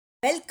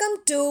Welcome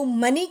to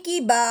money की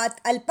बात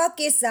अल्पा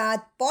के साथ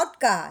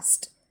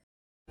podcast.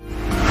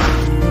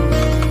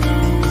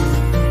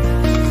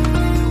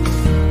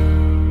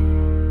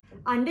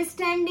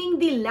 Understanding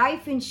the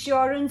life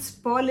insurance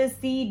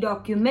policy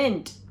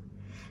document.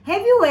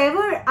 Have you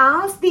ever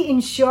asked the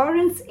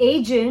insurance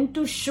agent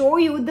to show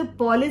you the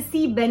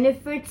policy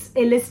benefits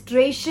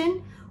illustration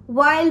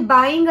while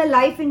buying a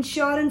life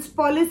insurance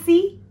policy?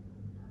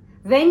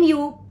 When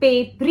you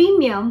pay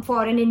premium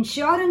for an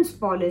insurance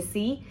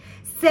policy,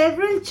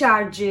 several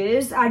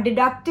charges are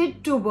deducted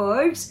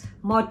towards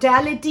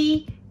mortality,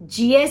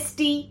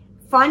 GST,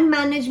 fund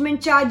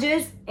management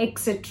charges,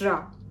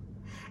 etc.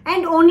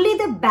 And only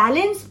the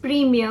balance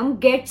premium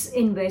gets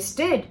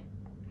invested.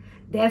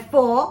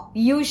 Therefore,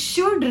 you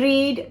should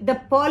read the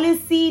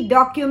policy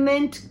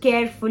document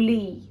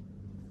carefully.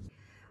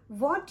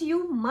 What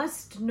you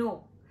must know.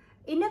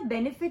 In a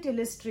benefit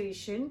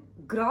illustration,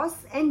 gross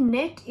and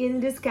net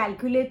yield is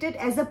calculated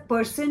as a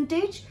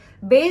percentage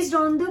based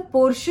on the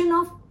portion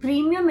of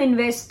premium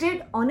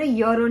invested on a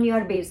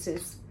year-on-year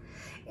basis.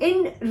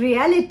 In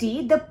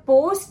reality, the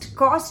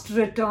post-cost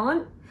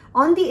return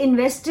on the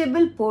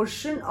investable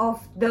portion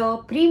of the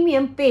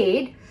premium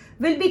paid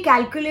will be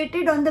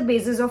calculated on the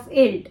basis of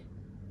yield.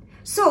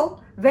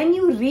 So, when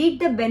you read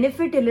the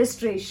benefit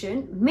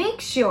illustration,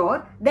 make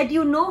sure that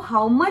you know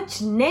how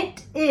much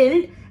net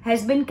yield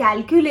has been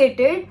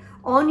calculated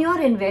on your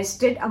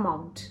invested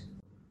amount.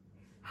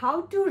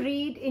 How to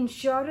read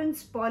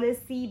insurance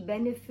policy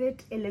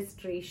benefit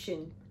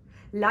illustration.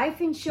 Life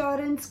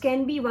insurance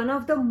can be one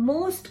of the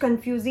most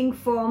confusing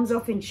forms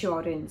of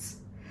insurance.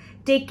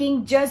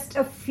 Taking just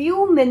a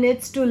few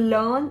minutes to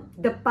learn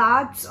the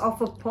parts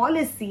of a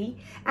policy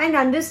and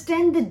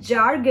understand the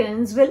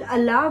jargons will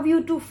allow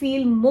you to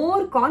feel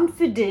more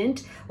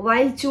confident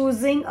while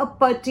choosing a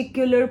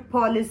particular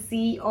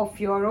policy of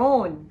your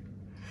own.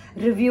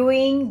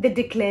 Reviewing the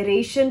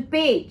declaration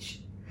page.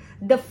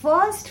 The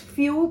first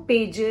few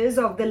pages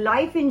of the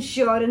life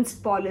insurance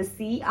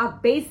policy are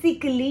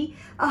basically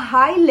a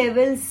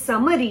high-level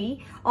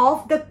summary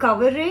of the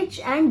coverage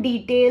and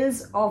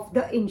details of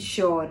the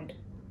insured.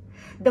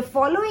 The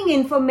following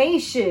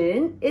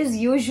information is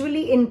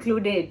usually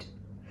included: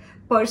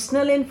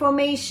 personal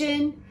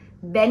information,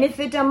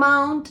 benefit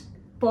amount,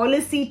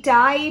 policy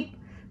type,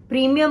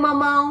 premium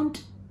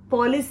amount,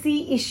 policy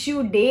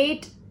issue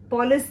date,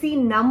 policy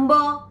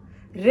number,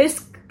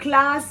 risk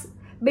class,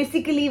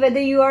 basically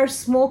whether you are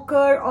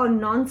smoker or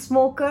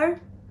non-smoker.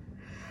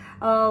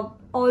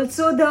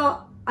 Also the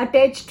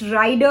attached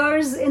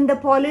riders in the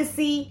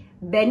policy,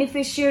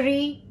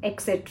 beneficiary,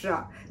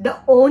 etc. The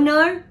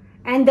owner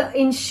and the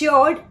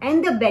insured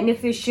and the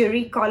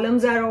beneficiary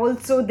columns are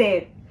also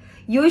there.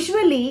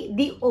 Usually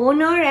the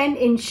owner and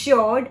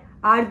insured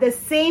are the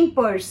same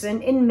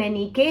person in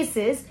many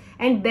cases,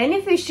 and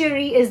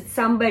beneficiary is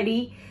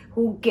somebody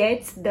who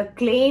gets the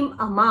claim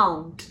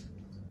amount.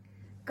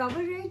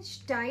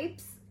 Coverage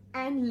types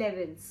and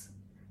levels.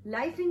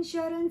 Life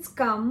insurance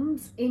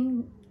comes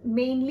in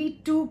mainly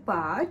two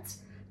parts: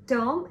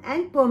 term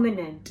and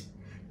permanent.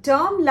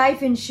 Term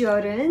life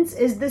insurance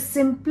is the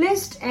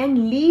simplest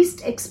and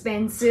least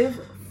expensive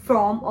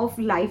form of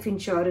life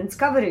insurance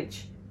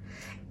coverage.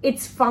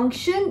 Its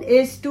function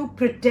is to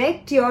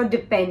protect your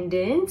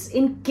dependents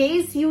in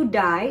case you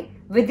die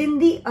within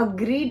the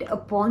agreed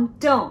upon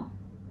term.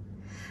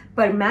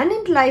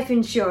 Permanent life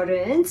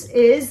insurance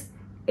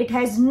it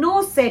has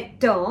no set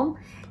term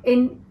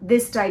in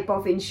this type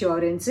of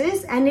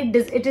insurances, and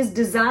it is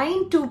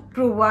designed to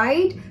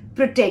provide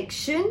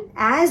protection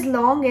as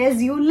long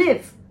as you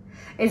live,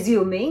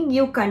 assuming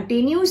you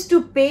continues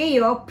to pay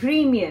your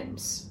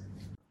premiums.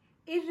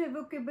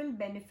 Irrevocable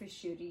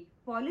beneficiary.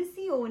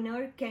 Policy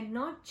owner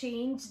cannot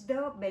change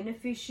the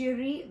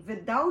beneficiary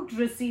without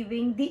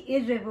receiving the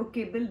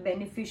irrevocable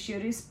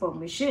beneficiary's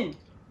permission.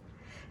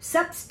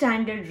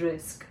 Substandard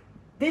risk.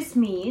 This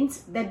means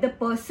that the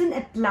person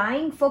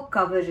applying for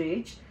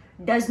coverage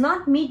does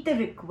not meet the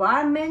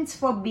requirements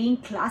for being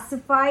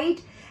classified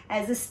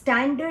as a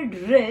standard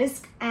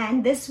risk,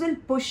 and this will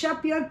push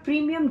up your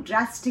premium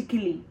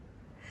drastically.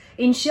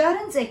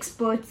 Insurance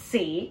experts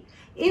say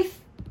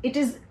it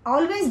is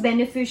always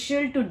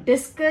beneficial to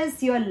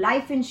discuss your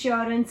life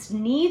insurance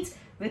needs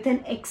with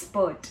an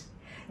expert.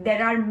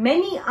 There are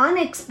many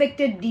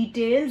unexpected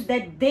details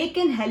that they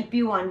can help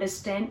you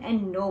understand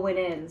and no one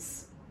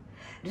else.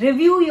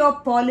 Review your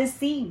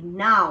policy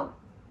now.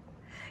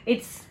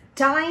 It's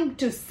time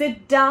to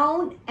sit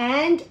down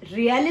and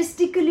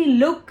realistically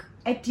look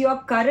at your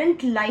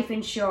current life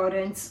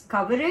insurance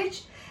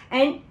coverage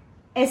and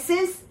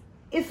assess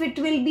if it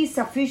will be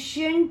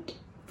sufficient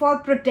for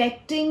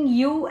protecting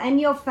you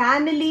and your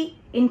family.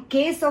 In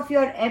case of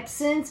your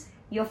absence,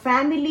 your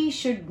family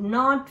should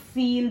not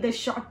feel the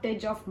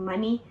shortage of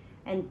money,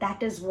 and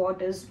that is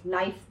what is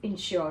life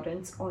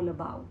insurance all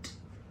about.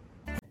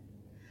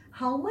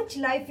 How much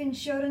life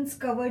insurance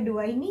cover do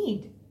I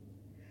need?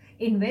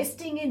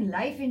 Investing in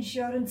life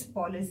insurance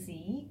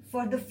policy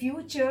for the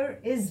future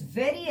is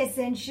very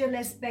essential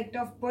aspect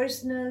of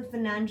personal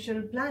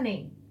financial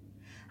planning.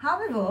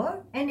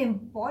 However, an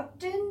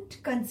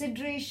important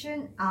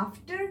consideration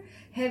after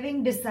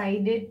having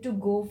decided to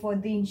go for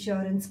the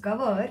insurance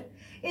cover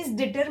is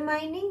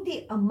determining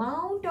the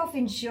amount of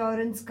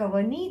insurance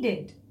cover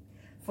needed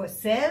for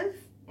self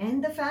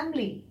and the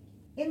family.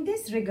 In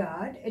this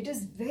regard, it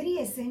is very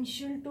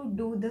essential to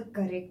do the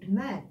correct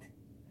math,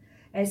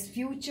 as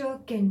future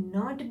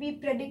cannot be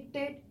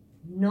predicted,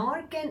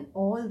 nor can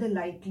all the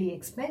likely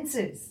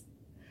expenses.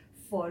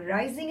 For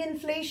rising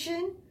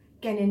inflation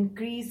can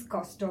increase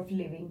cost of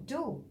living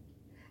too.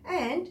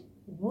 And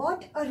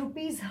what a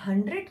rupees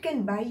 100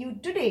 can buy you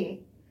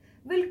today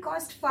will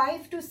cost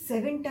 5 to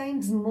 7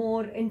 times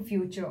more in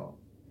future.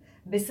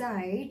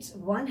 Besides,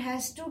 one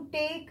has to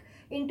take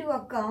into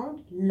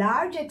account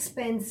large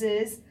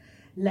expenses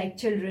like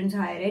children's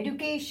higher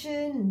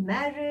education,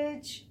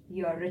 marriage,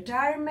 your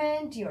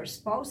retirement, your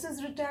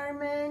spouse's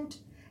retirement,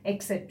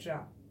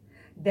 etc.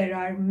 There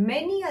are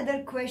many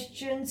other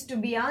questions to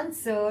be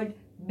answered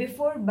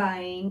before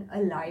buying a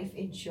life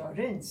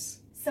insurance.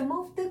 Some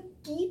of the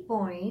key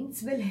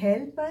points will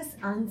help us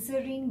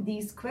answering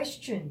these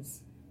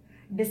questions.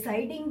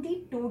 Deciding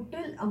the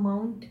total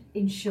amount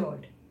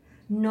insured.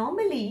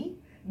 Normally,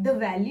 the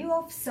value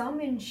of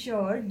sum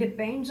insured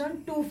depends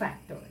on two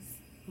factors.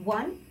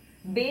 One,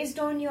 based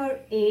on your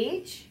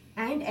age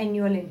and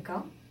annual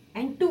income,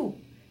 and two,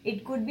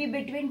 it could be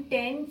between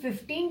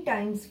 10-15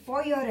 times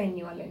for your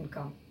annual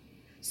income.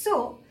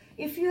 So,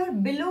 if you are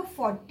below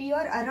 40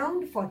 or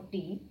around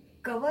 40,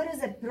 cover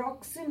is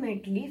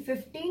approximately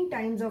 15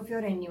 times of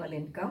your annual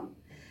income,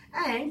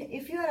 and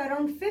if you are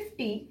around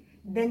 50,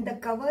 then the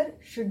cover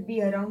should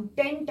be around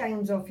 10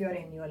 times of your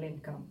annual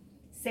income.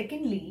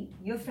 Secondly,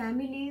 your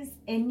family's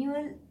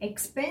annual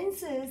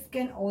expenses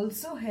can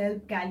also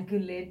help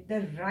calculate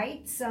the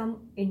right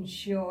sum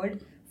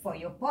insured for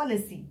your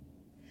policy.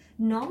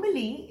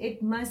 Normally,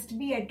 it must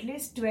be at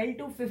least 12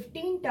 to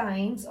 15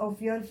 times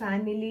of your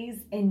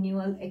family's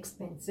annual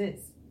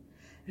expenses.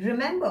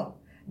 Remember,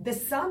 the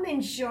sum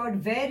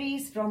insured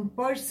varies from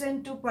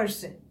person to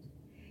person.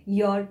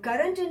 Your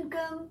current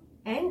income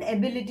and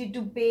ability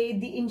to pay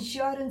the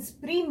insurance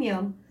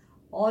premium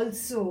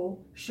also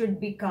should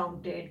be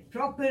counted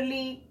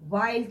properly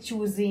while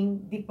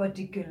choosing the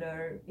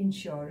particular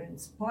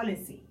insurance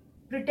policy.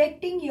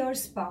 Protecting your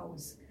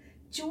spouse.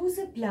 Choose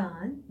a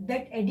plan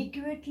that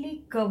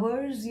adequately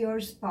covers your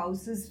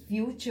spouse's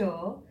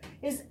future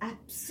is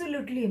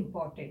absolutely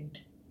important.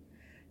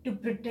 To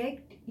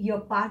protect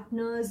your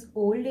partner's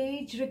old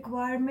age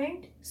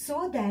requirement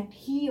so that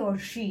he or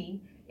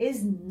she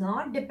is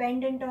not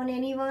dependent on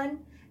anyone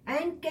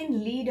and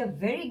can lead a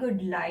very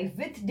good life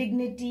with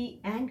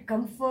dignity and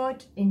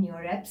comfort in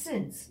your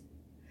absence.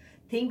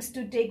 Things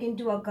to take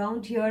into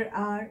account here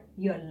are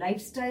your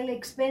lifestyle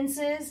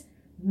expenses,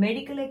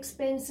 medical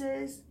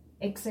expenses,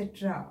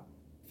 etc.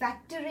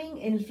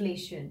 Factoring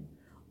inflation.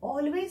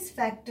 Always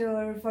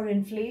factor for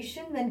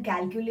inflation when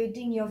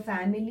calculating your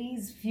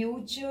family's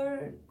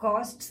future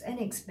costs and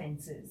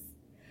expenses.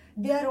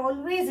 They are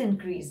always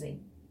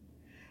increasing.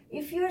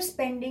 If you are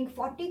spending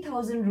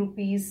 40,000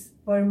 rupees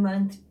per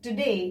month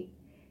today,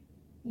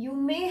 you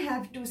may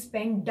have to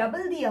spend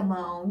double the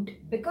amount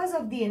because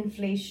of the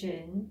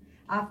inflation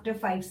after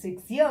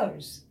 5-6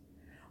 years.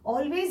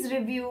 Always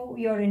review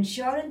your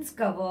insurance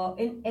cover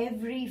in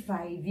every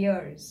 5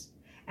 years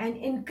and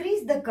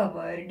increase the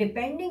cover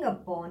depending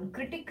upon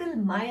critical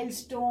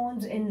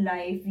milestones in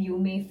life you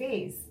may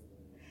face,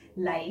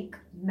 like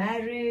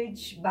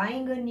marriage,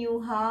 buying a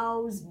new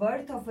house,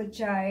 birth of a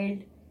child,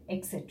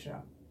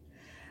 etc.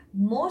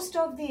 Most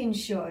of the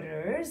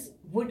insurers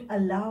would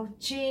allow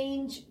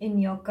change in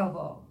your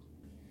cover.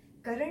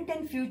 Current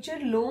and future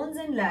loans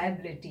and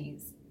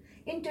liabilities.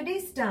 In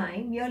today's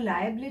time, your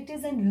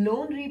liabilities and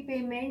loan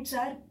repayments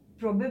are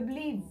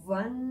probably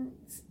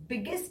one's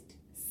biggest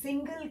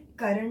single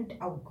current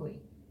outgoing.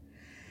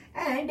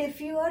 And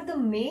if you are the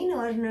main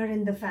earner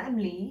in the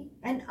family,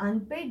 an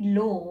unpaid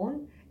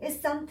loan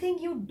is something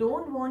you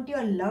don't want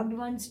your loved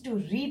ones to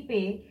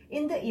repay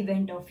in the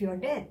event of your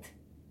death.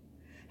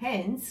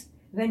 Hence,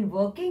 when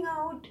working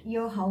out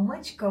how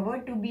much cover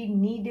to be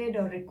needed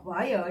or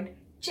required,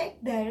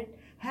 check that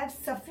have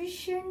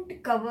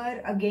sufficient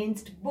cover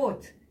against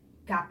both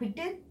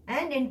capital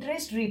and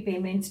interest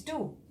repayments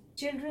too.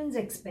 Children's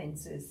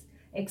expenses.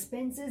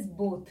 Expenses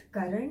both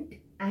current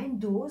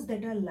and those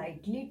that are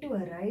likely to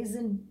arise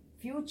in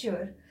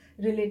future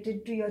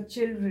related to your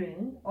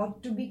children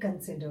ought to be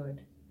considered.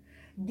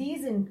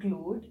 These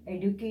include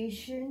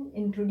education,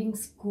 including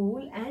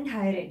school and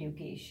higher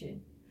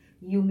education.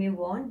 You may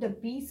want the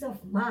peace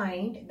of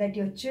mind that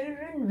your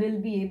children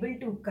will be able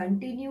to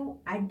continue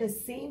at the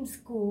same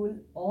school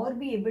or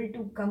be able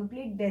to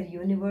complete their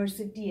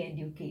university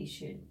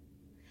education.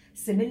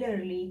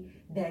 Similarly,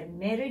 their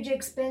marriage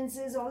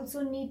expenses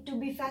also need to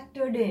be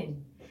factored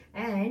in,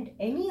 and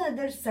any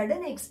other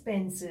sudden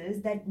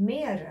expenses that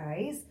may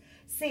arise,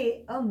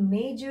 say a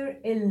major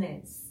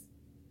illness.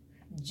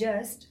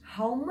 Just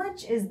how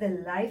much is the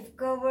life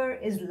cover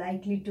is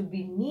likely to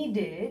be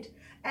needed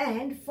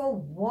and for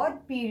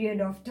what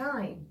period of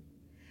time.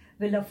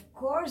 will of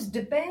course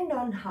depend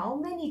on how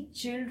many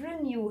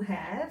children you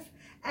have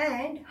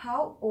and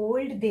how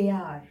old they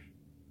are.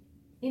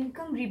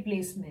 Income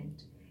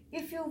replacement.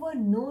 If you were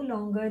no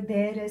longer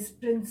there as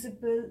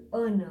principal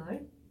earner,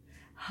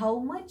 how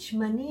much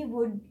money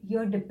would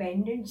your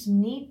dependents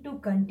need to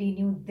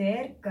continue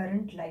their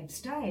current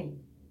lifestyle?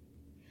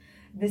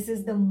 This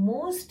is the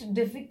most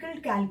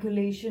difficult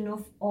calculation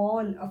of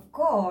all, of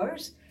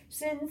course,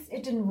 since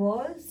it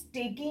involves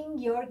taking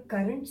your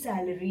current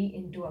salary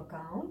into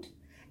account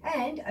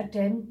and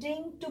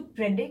attempting to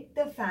predict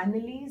the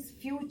family's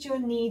future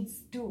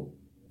needs too.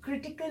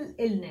 Critical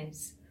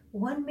illness.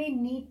 One may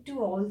need to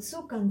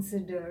also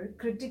consider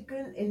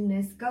critical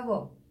illness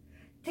cover.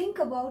 Think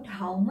about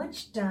how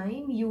much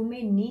time you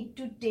may need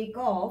to take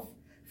off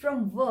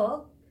from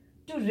work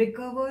to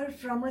recover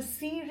from a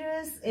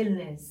serious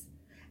illness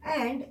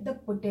and the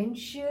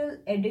potential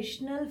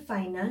additional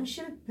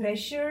financial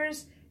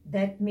pressures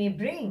that may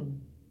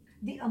bring.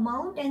 The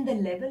amount and the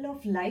level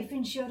of life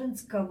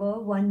insurance cover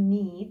one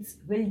needs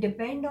will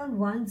depend on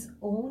one's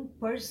own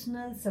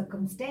personal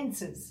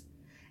circumstances.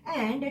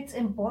 And it's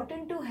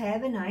important to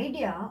have an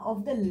idea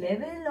of the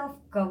level of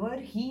cover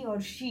he or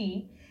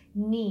she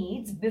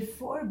needs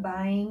before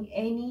buying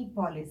any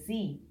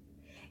policy.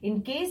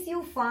 In case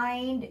you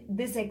find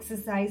this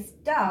exercise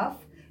tough,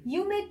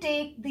 you may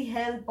take the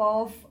help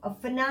of a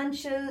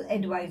financial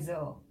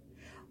advisor.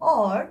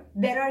 Or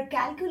there are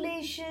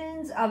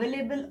calculations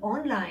available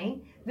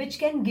online which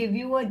can give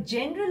you a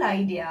general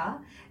idea,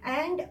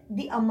 and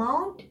the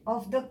amount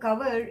of the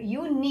cover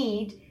you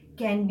need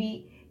can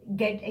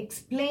get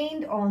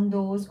explained on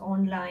those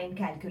online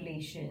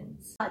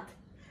calculations.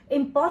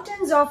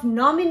 Importance of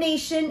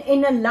nomination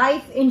in a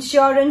life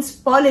insurance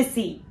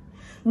policy.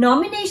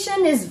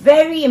 Nomination is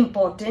very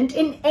important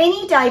in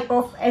any type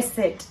of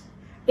asset,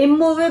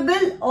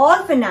 immovable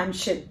or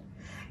financial.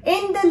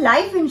 In the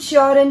life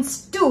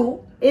insurance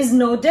too is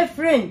no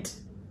different.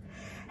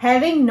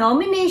 Having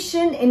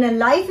nomination in a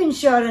life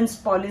insurance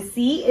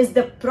policy is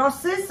the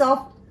process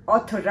of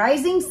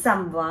authorizing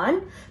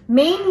someone,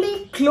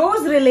 mainly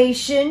close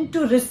relation,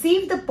 to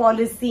receive the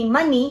policy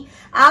money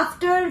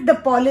after the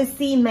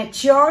policy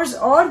matures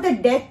or the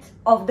death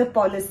of the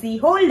policy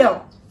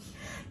holder.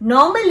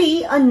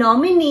 Normally, a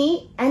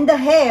nominee and the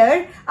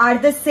heir are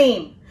the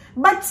same,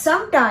 but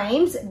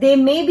sometimes they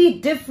may be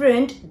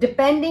different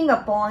depending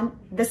upon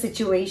the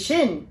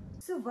situation.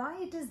 So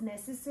why it is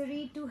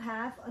necessary to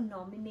have a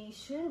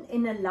nomination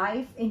in a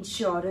life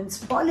insurance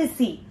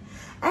policy,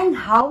 and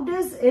how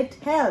does it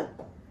help?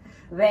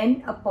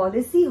 When a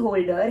policy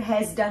holder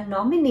has done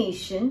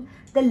nomination,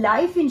 the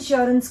life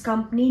insurance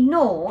company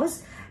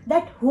knows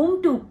that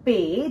whom to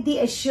pay the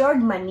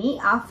assured money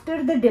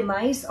after the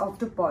demise of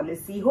the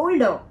policy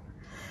holder.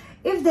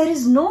 If there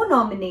is no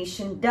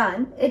nomination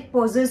done, it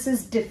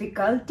possesses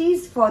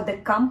difficulties for the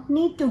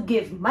company to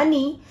give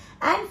money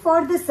and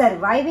for the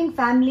surviving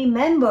family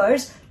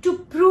members to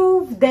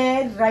prove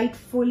their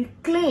rightful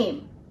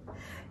claim.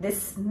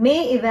 This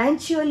may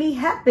eventually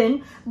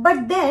happen,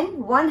 but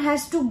then one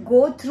has to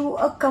go through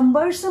a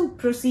cumbersome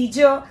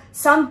procedure,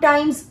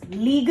 sometimes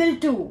legal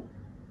too.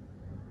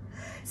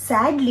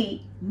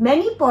 Sadly,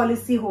 many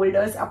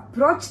policyholders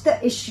approach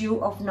the issue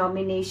of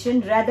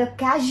nomination rather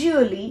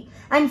casually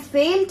and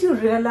fail to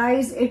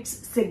realize its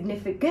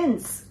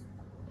significance.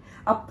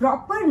 A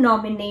proper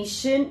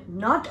nomination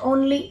not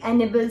only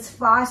enables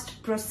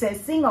fast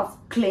processing of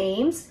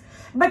claims,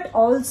 but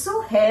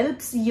also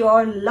helps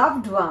your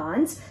loved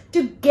ones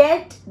to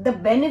get the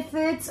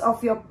benefits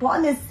of your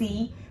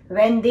policy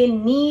when they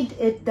need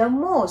it the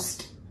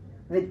most,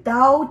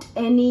 without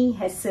any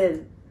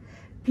hassle.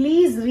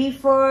 Please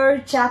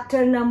refer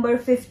chapter number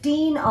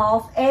 15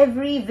 of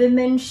Every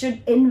Woman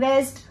Should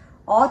Invest,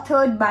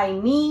 authored by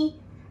me,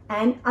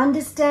 and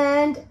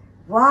understand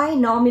why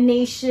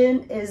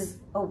nomination is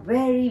a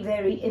very,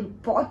 very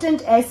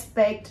important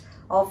aspect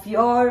of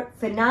your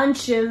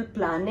financial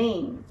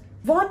planning.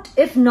 What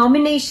if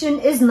nomination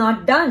is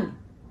not done?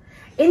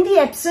 In the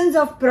absence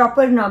of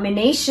proper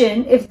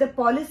nomination, if the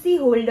policy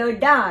holder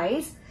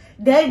dies,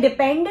 their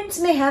dependents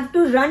may have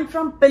to run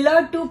from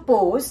pillar to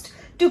post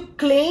to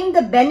claim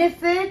the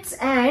benefits,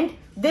 and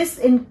this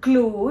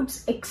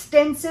includes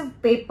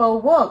extensive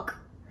paperwork.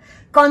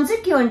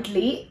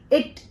 Consequently,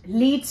 it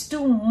leads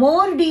to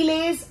more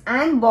delays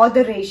and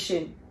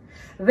botheration.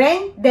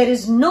 When there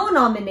is no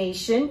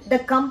nomination, the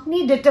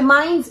company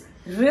determines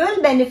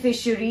real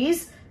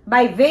beneficiaries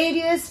by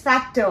various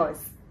factors.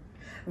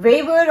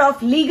 Waiver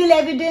of legal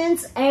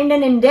evidence and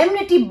an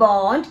indemnity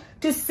bond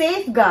to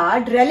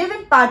safeguard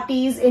relevant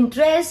parties'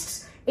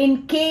 interests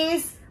in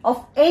case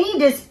of any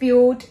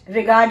dispute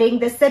regarding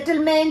the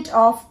settlement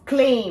of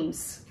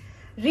claims.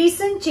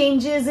 Recent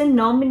changes in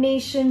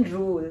nomination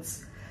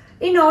rules.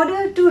 In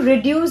order to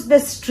reduce the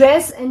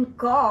stress and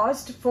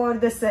cost for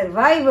the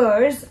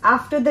survivors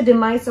after the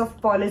demise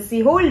of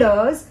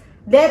policyholders,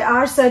 there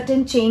are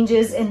certain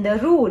changes in the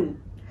rule.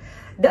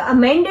 The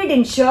Amended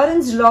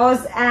Insurance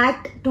Laws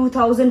Act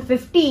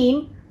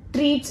 2015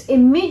 treats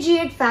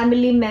immediate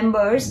family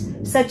members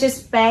such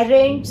as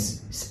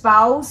parents,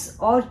 spouse,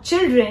 or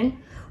children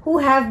who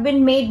have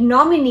been made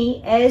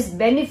nominee as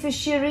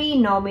beneficiary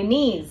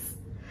nominees.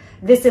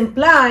 This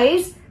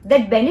implies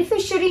that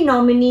beneficiary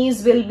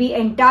nominees will be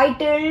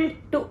entitled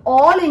to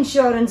all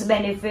insurance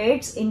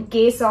benefits in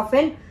case of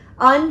an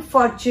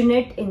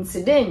unfortunate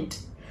incident.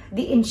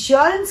 The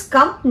insurance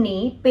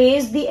company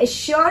pays the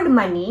assured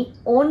money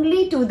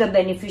only to the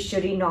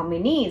beneficiary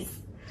nominees,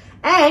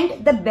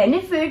 and the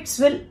benefits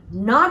will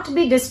not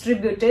be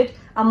distributed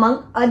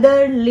among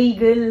other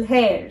legal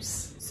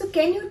heirs. So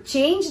can you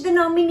change the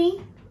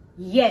nominee?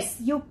 Yes,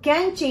 you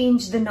can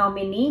change the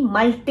nominee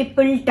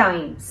multiple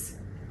times.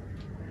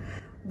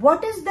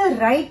 What is the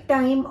right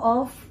time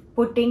of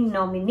putting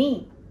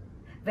nominee?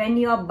 When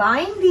you are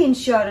buying the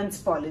insurance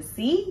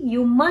policy,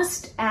 you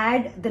must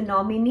add the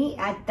nominee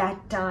at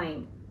that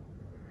time.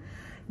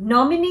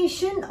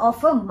 Nomination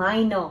of a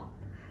minor.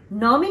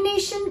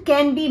 Nomination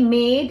can be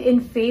made in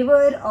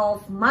favor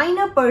of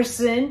minor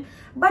person,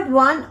 but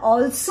one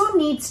also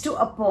needs to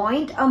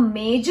appoint a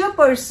major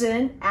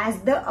person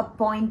as the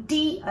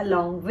appointee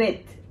along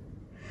with.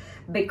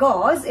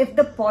 Because if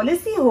the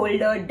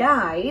policyholder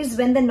dies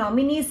when the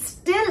nominee is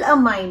still a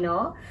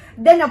minor,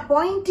 then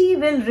appointee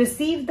will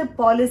receive the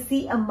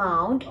policy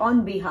amount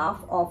on behalf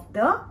of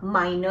the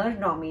minor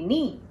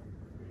nominee.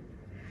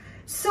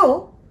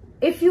 So,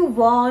 if you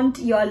want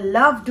your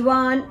loved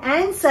one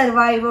and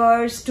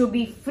survivors to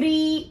be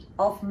free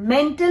of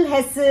mental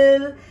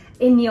hassle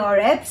in your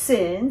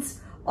absence,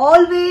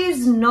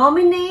 always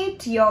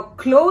nominate your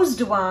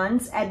closed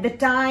ones at the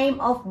time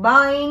of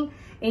buying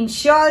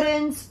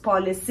insurance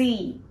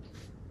policy.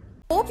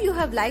 Hope you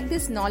have liked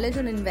this knowledge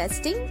on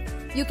investing.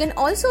 You can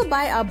also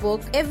buy our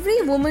book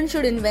Every Woman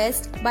Should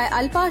Invest by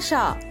Alpa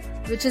Shah,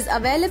 which is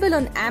available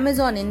on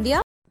Amazon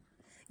India.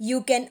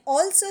 You can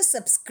also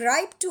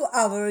subscribe to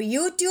our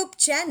YouTube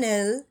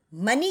channel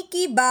Money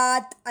Ki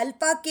Baat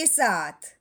Alpa ke Saath.